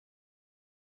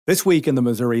This week in the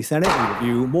Missouri Senate, we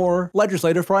review more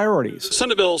legislative priorities.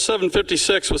 Senate Bill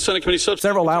 756 with Senate Committee Subcommittee.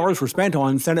 Several hours were spent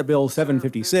on Senate Bill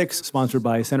 756, sponsored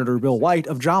by Senator Bill White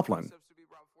of Joplin.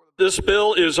 This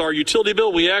bill is our utility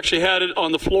bill. We actually had it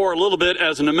on the floor a little bit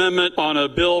as an amendment on a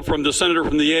bill from the senator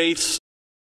from the 8th.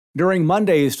 During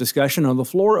Monday's discussion on the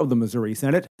floor of the Missouri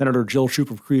Senate, Senator Jill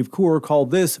Schupp of Creve Coeur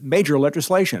called this major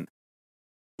legislation.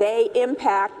 They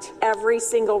impact every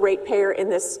single ratepayer in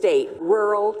this state,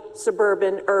 rural,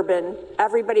 suburban, urban,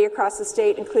 everybody across the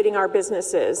state, including our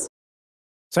businesses.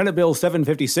 Senate Bill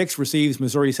 756 receives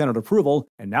Missouri Senate approval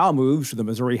and now moves to the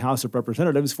Missouri House of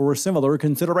Representatives for similar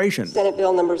consideration. Senate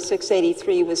Bill number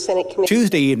 683 with Senate Committee.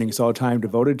 Tuesday evening saw time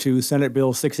devoted to Senate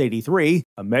Bill 683,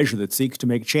 a measure that seeks to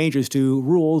make changes to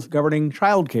rules governing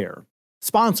child care.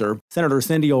 Sponsor, Senator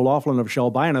Cindy O'Loughlin of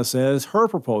Shelbina, says her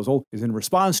proposal is in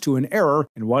response to an error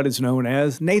in what is known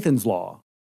as Nathan's Law.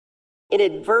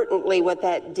 Inadvertently, what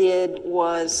that did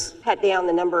was cut down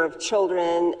the number of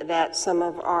children that some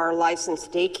of our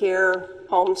licensed daycare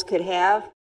homes could have.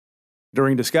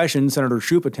 During discussion, Senator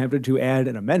Schupp attempted to add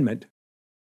an amendment.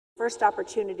 First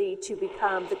opportunity to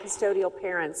become the custodial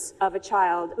parents of a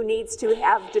child who needs to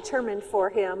have determined for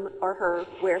him or her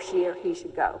where she or he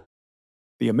should go.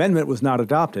 The amendment was not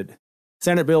adopted.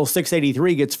 Senate Bill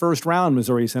 683 gets first-round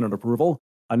Missouri Senate approval.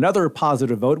 Another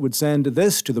positive vote would send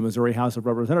this to the Missouri House of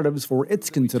Representatives for its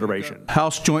consideration.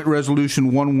 House Joint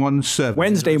Resolution 117.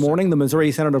 Wednesday morning, the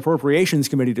Missouri Senate Appropriations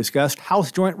Committee discussed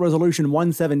House Joint Resolution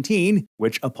 117,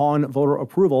 which, upon voter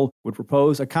approval, would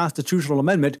propose a constitutional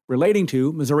amendment relating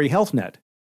to Missouri HealthNet.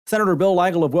 Senator Bill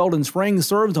Eigel of Weldon Springs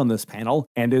serves on this panel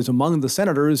and is among the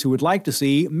senators who would like to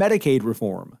see Medicaid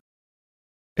reform.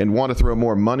 And want to throw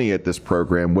more money at this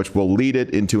program, which will lead it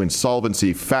into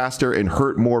insolvency faster and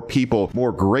hurt more people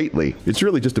more greatly. It's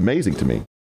really just amazing to me.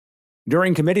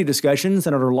 During committee discussion,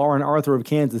 Senator Lauren Arthur of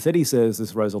Kansas City says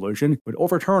this resolution would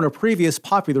overturn a previous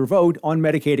popular vote on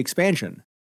Medicaid expansion.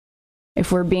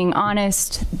 If we're being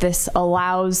honest, this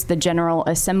allows the General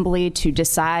Assembly to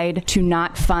decide to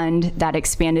not fund that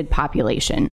expanded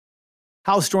population.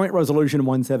 House Joint Resolution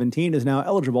 117 is now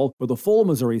eligible for the full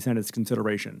Missouri Senate's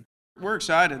consideration. We're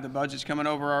excited. The budget's coming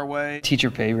over our way.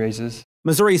 Teacher pay raises.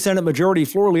 Missouri Senate Majority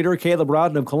Floor Leader Caleb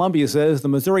Rowden of Columbia says the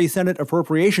Missouri Senate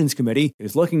Appropriations Committee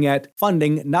is looking at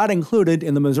funding not included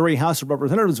in the Missouri House of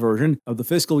Representatives version of the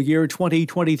fiscal year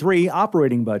 2023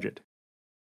 operating budget.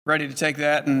 Ready to take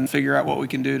that and figure out what we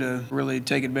can do to really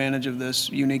take advantage of this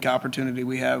unique opportunity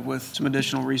we have with some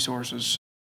additional resources.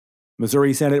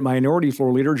 Missouri Senate Minority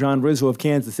Floor Leader John Rizzo of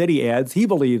Kansas City adds he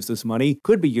believes this money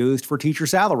could be used for teacher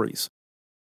salaries.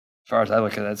 As far as I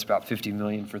look at it, it's about $50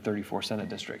 million for 34 Senate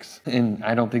districts. And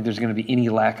I don't think there's going to be any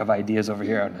lack of ideas over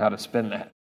here on how to spend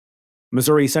that.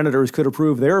 Missouri senators could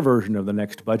approve their version of the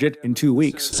next budget in 2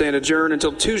 weeks. Stand adjourned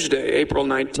until Tuesday, April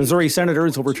 19th. Missouri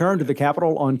senators will return to the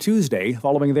Capitol on Tuesday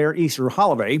following their Easter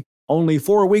holiday. Only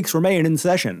 4 weeks remain in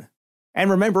session.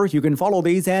 And remember, you can follow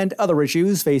these and other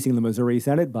issues facing the Missouri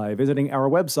Senate by visiting our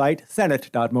website,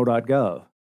 senate.mo.gov.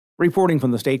 Reporting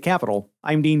from the state capitol,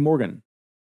 I'm Dean Morgan.